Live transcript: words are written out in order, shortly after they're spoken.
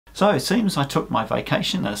So it seems I took my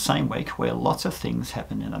vacation in the same week where lots of things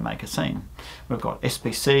happen in the maker scene. We've got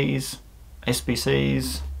SBCs,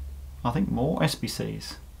 SBCs, I think more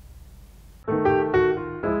SBCs.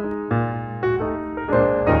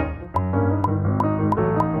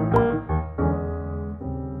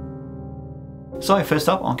 So first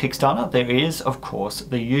up on Kickstarter there is of course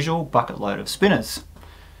the usual bucket load of spinners.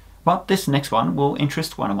 But this next one will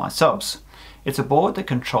interest one of my subs. It's a board that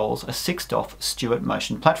controls a 6-DOF Stewart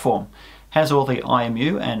Motion platform, has all the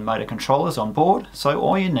IMU and motor controllers on board, so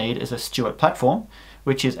all you need is a Stewart platform,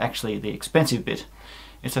 which is actually the expensive bit.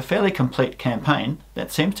 It's a fairly complete campaign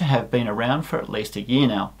that seems to have been around for at least a year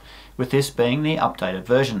now, with this being the updated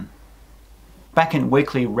version. Back in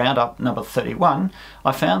weekly Roundup number 31,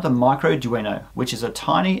 I found the Micro Arduino, which is a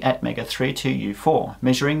tiny Atmega 32U4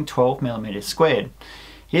 measuring 12mm squared.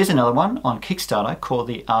 Here's another one on Kickstarter called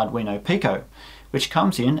the Arduino Pico, which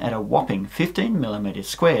comes in at a whopping 15mm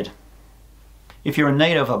squared. If you're in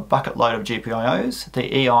need of a bucket load of GPIOs, the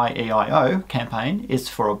eIEO campaign is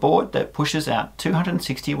for a board that pushes out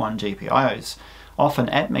 261 GPIOs, off an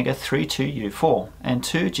Atmega 32U4 and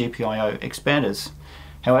 2 GPIO expanders.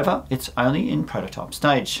 However, it's only in prototype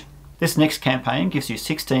stage. This next campaign gives you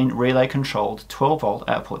 16 relay controlled 12V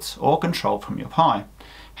outputs, all controlled from your Pi.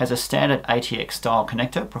 Has a standard ATX style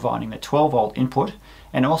connector providing the 12V input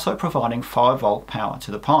and also providing 5V power to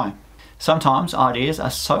the Pi. Sometimes ideas are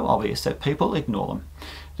so obvious that people ignore them.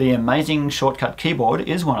 The amazing shortcut keyboard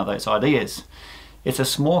is one of those ideas. It's a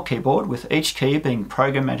small keyboard with each key being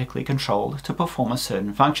programmatically controlled to perform a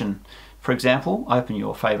certain function. For example, open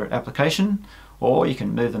your favourite application, or you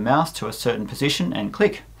can move the mouse to a certain position and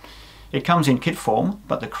click. It comes in kit form,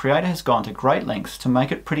 but the creator has gone to great lengths to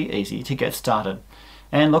make it pretty easy to get started,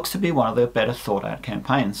 and looks to be one of the better thought out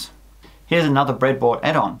campaigns. Here's another breadboard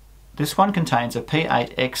add-on. This one contains a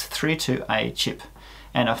P8X32A chip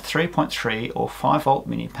and a 3.3 or 5V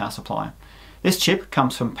mini power supply. This chip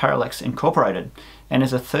comes from Parallax Incorporated and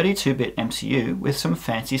is a 32-bit MCU with some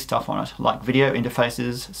fancy stuff on it like video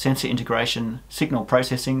interfaces, sensor integration, signal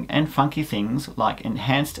processing and funky things like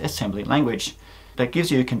enhanced assembly language that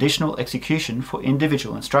gives you conditional execution for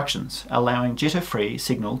individual instructions, allowing jitter-free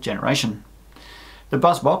signal generation. The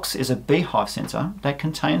BuzzBox is a beehive sensor that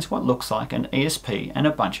contains what looks like an ESP and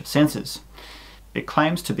a bunch of sensors. It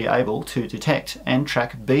claims to be able to detect and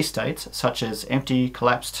track bee states such as empty,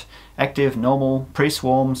 collapsed, active, normal,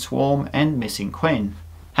 pre-swarm, swarm and missing queen.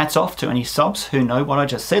 Hats off to any subs who know what I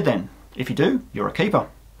just said then. If you do, you're a keeper.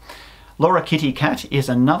 LoRa Kitty Cat is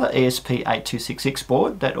another ESP8266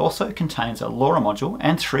 board that also contains a LoRa module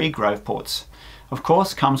and 3 Grove ports. Of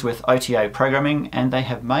course, comes with OTA programming and they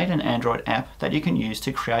have made an Android app that you can use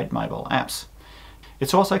to create mobile apps.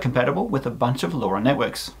 It's also compatible with a bunch of LoRa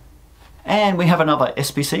networks. And we have another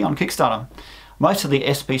SBC on Kickstarter. Most of the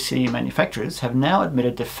SBC manufacturers have now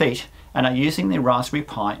admitted defeat and are using the Raspberry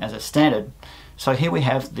Pi as a standard. So here we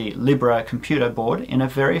have the Libera computer board in a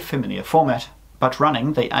very familiar format, but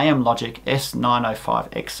running the AM Logic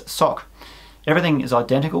S905X SoC. Everything is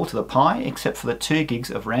identical to the Pi except for the 2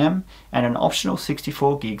 gigs of RAM and an optional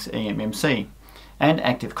 64 gigs eMMC, and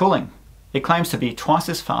active cooling. It claims to be twice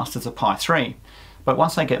as fast as a Pi3, but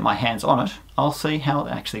once I get my hands on it, I'll see how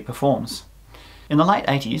it actually performs. In the late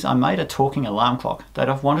 80s, I made a talking alarm clock that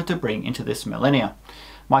I've wanted to bring into this millennia.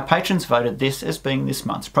 My patrons voted this as being this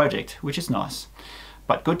month's project, which is nice.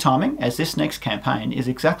 But good timing, as this next campaign is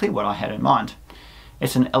exactly what I had in mind.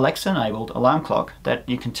 It's an Alexa-enabled alarm clock that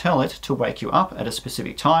you can tell it to wake you up at a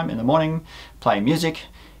specific time in the morning, play music,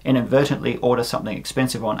 inadvertently order something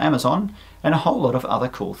expensive on Amazon, and a whole lot of other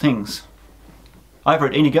cool things. Over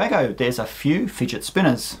at Indiegogo, there's a few fidget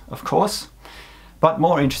spinners, of course. But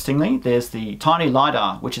more interestingly, there's the tiny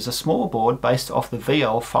Lidar, which is a small board based off the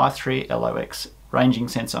VL53LOX ranging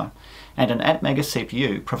sensor, and an Atmega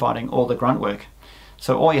CPU providing all the grunt work.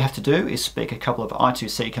 So all you have to do is speak a couple of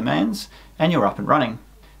I2C commands and you're up and running.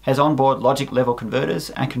 Has onboard logic level converters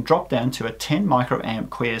and can drop down to a 10 microamp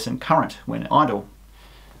quiescent current when idle.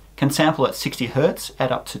 Can sample at 60 Hz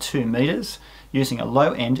at up to 2 meters using a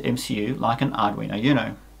low-end MCU like an Arduino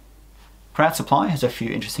Uno. Crowd Supply has a few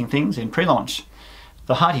interesting things in pre-launch.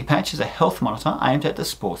 The Hardy Patch is a health monitor aimed at the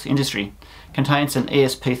sports industry. Contains an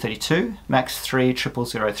ESP32, MAX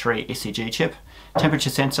 3003 ECG chip, temperature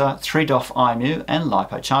sensor, 3DOF IMU and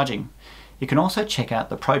LiPo charging. You can also check out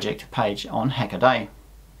the project page on Hackaday.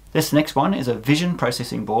 This next one is a vision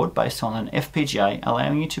processing board based on an FPGA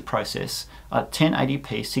allowing you to process a 1080p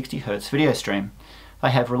 60Hz video stream. They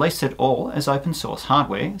have released it all as open source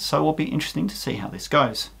hardware, so it will be interesting to see how this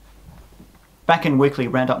goes. Back in weekly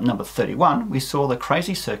Roundup number 31, we saw the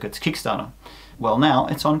Crazy Circuits Kickstarter. Well, now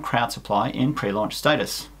it's on Crowd Supply in pre-launch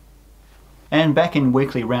status. And back in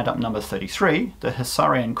weekly roundup number 33, the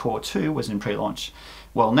Husarian Core 2 was in pre-launch.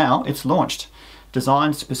 Well, now it's launched.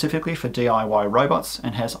 Designed specifically for DIY robots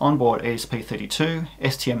and has onboard ESP32,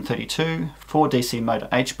 STM32, 4 DC motor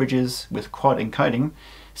H bridges with quad encoding,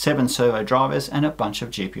 7 servo drivers and a bunch of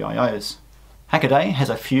GPIOs. Hackaday has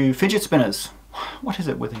a few fidget spinners. What is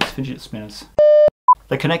it with these fidget spinners?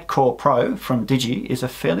 The ConnectCore Pro from Digi is a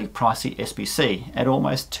fairly pricey SBC at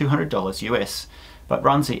almost $200 US, but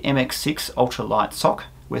runs the MX6 ultralight sock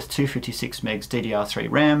with 256 megs DDR3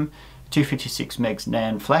 RAM, 256 megs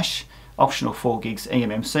NAND flash, optional 4 gigs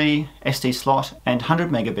eMMC, SD slot and 100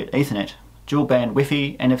 megabit Ethernet, dual band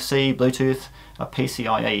Wi-Fi, NFC, Bluetooth, a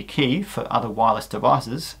PCIe key for other wireless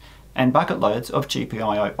devices, and bucket loads of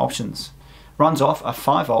GPIO options. Runs off a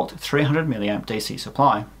 5 volt 300 mA DC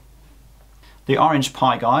supply. The Orange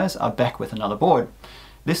Pi guys are back with another board.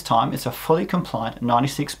 This time it's a fully compliant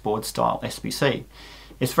 96 board style SBC.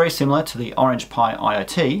 It's very similar to the Orange Pi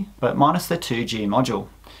IoT, but minus the 2G module.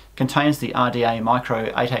 Contains the RDA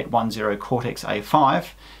Micro 8810 Cortex A5,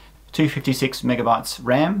 256 MB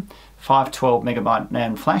RAM, 512 MB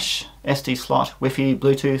NAND flash, SD slot, Wi-Fi,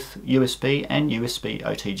 Bluetooth, USB and USB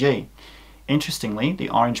OTG. Interestingly, the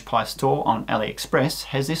Orange Pi store on AliExpress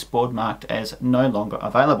has this board marked as no longer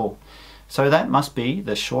available, so that must be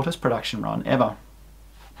the shortest production run ever.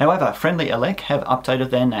 However, friendly elec have updated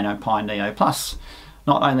their NanoPi Neo Plus.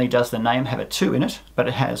 Not only does the name have a 2 in it, but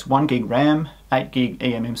it has 1 gig RAM, 8 gig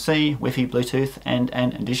eMMC, Wi-Fi, Bluetooth and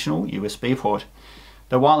an additional USB port.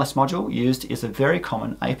 The wireless module used is a very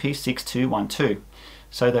common AP6212,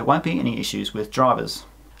 so there won't be any issues with drivers.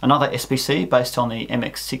 Another SBC based on the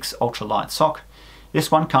MX6 ultralight sock. This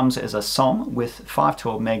one comes as a SOM with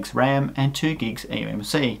 512 megs RAM and 2 gigs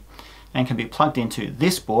eMMC, and can be plugged into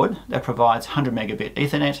this board that provides 100 megabit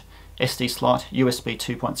Ethernet, SD slot, USB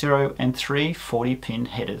 2.0 and 3 40-pin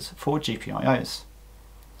headers for GPIOs.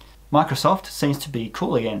 Microsoft seems to be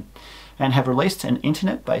cool again and have released an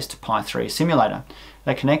internet-based Pi3 simulator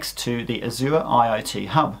that connects to the Azure IoT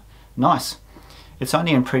Hub. Nice! It's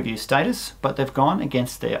only in preview status, but they've gone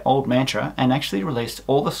against their old mantra and actually released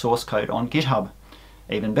all the source code on GitHub.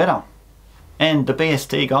 Even better. And the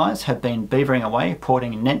BSD guys have been beavering away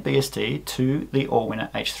porting NetBSD to the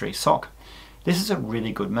Allwinner H3 sock. This is a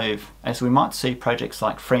really good move, as we might see projects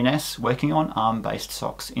like FreeNAS working on ARM-based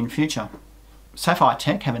socks in future. Sapphire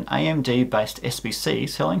Tech have an AMD-based SBC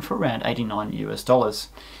selling for around $89 US.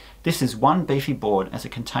 This is one beefy board as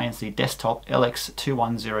it contains the desktop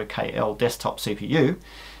LX210KL desktop CPU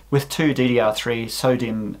with 2 DDR3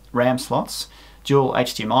 SODIMM RAM slots, dual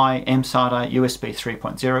HDMI, mSATA, USB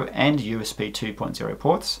 3.0 and USB 2.0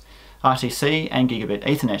 ports, RTC and gigabit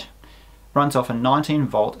Ethernet. Runs off a 19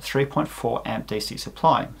 volt 3.4 amp DC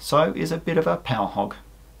supply, so is a bit of a power hog.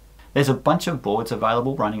 There's a bunch of boards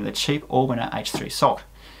available running the cheap Allwinner H3 sock,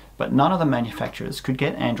 but none of the manufacturers could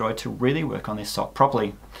get Android to really work on this sock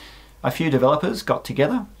properly. A few developers got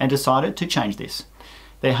together and decided to change this.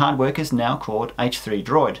 Their hard work is now called H3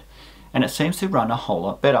 Droid, and it seems to run a whole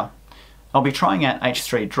lot better. I'll be trying out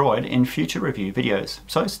H3 Droid in future review videos,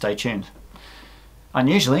 so stay tuned.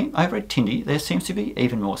 Unusually, over at Tindy there seems to be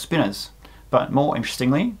even more spinners. But more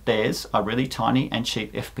interestingly, there's a really tiny and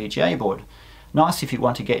cheap FPGA board. Nice if you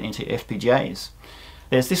want to get into FPGAs.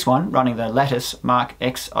 There's this one running the Lattice Mark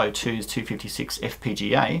X02's 256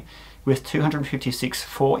 FPGA with 256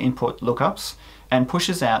 4-input lookups and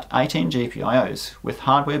pushes out 18 GPIOs with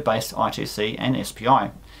hardware-based I2C and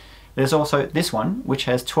SPI. There's also this one which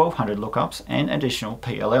has 1200 lookups and additional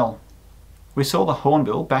PLL. We saw the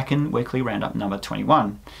Hornbill back in weekly roundup number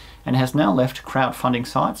 21 and has now left crowdfunding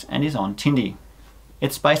sites and is on Tindy.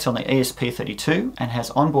 It's based on the ESP32 and has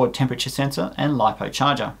onboard temperature sensor and LiPo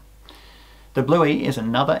charger. The BlueE is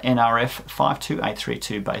another NRF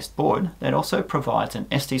 52832 based board that also provides an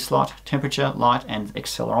SD slot, temperature, light and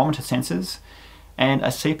accelerometer sensors and a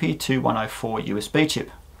CP2104 USB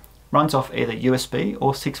chip. Runs off either USB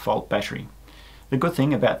or 6 volt battery. The good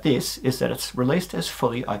thing about this is that it's released as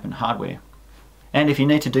fully open hardware. And if you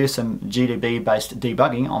need to do some GDB based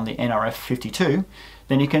debugging on the NRF52,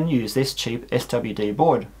 then you can use this cheap SWD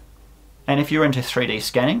board. And if you're into 3D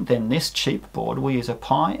scanning, then this cheap board will use a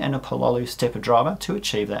Pi and a Palolo stepper driver to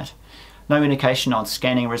achieve that. No indication on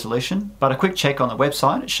scanning resolution, but a quick check on the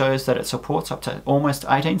website shows that it supports up to almost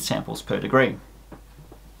 18 samples per degree.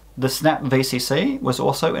 The Snap VCC was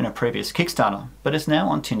also in a previous Kickstarter, but is now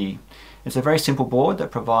on Tindy. It's a very simple board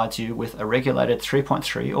that provides you with a regulated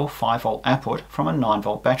 3.3 or 5 volt output from a 9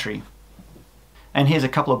 volt battery. And here's a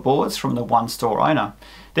couple of boards from the one store owner.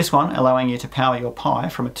 This one allowing you to power your Pi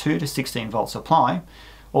from a 2 to 16 volt supply,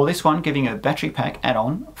 or this one giving you a battery pack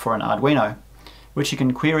add-on for an Arduino. which you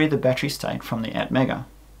can query the battery state from the Atmega.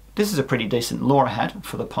 This is a pretty decent LoRa hat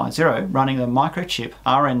for the Pi0 running the microchip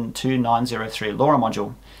RN2903 LoRa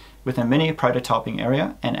module, with a mini prototyping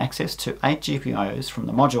area and access to 8 GPIOs from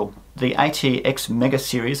the module. The ATX Mega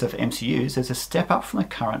series of MCUs is a step up from the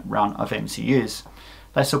current run of MCUs.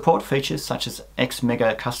 They support features such as X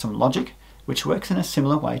Mega custom logic, which works in a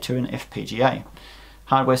similar way to an FPGA,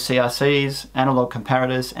 hardware CRCs, analog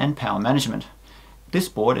comparators, and power management. This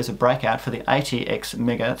board is a breakout for the ATX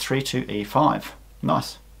Mega 32E5.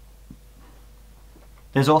 Nice.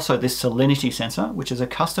 There's also this salinity sensor, which is a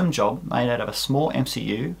custom job made out of a small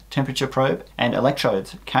MCU, temperature probe, and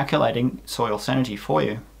electrodes, calculating soil salinity for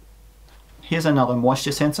you. Here's another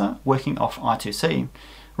moisture sensor working off I2C.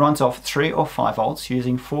 Runs off 3 or 5 volts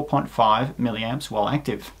using 4.5 milliamps while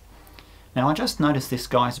active. Now I just noticed this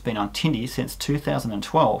guy's been on Tindy since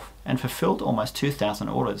 2012 and fulfilled almost 2,000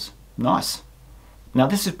 orders. Nice. Now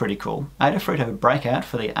this is pretty cool. Adafruit have a breakout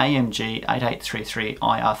for the AMG 8833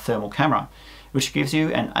 IR thermal camera, which gives you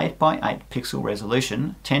an 8x8 pixel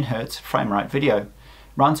resolution, 10Hz frame rate video.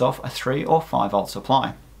 Runs off a 3 or 5 volt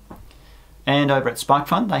supply. And over at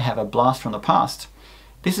SpikeFun they have a blast from the past.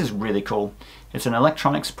 This is really cool. It's an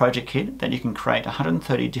electronics project kit that you can create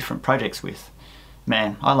 130 different projects with.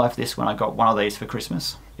 Man, I loved this when I got one of these for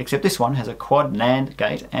Christmas. Except this one has a quad NAND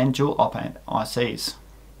gate and dual op-amp ICs.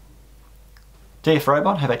 DF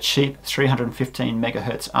Robot have a cheap 315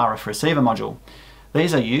 MHz RF receiver module.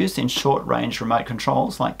 These are used in short-range remote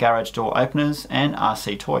controls like garage door openers and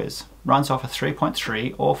RC toys. Runs off a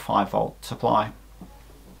 3.3 or 5 volt supply.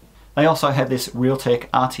 They also have this RealTech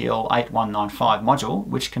RTL 8195 module,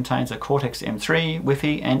 which contains a Cortex M3,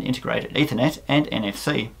 Wi-Fi and integrated Ethernet and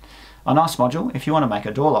NFC. A nice module if you want to make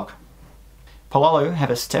a door lock. Palolo have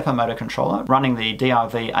a stepper motor controller running the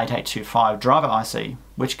DRV8825 driver IC,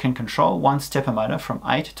 which can control one stepper motor from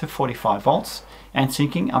 8 to 45 volts and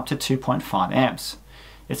syncing up to 2.5 amps.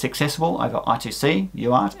 It's accessible over I2C,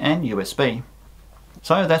 UART and USB.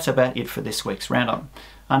 So that's about it for this week's roundup.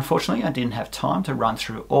 Unfortunately, I didn't have time to run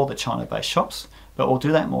through all the China-based shops, but we'll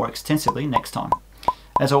do that more extensively next time.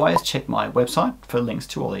 As always, check my website for links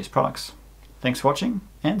to all these products. Thanks for watching,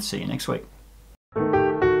 and see you next week.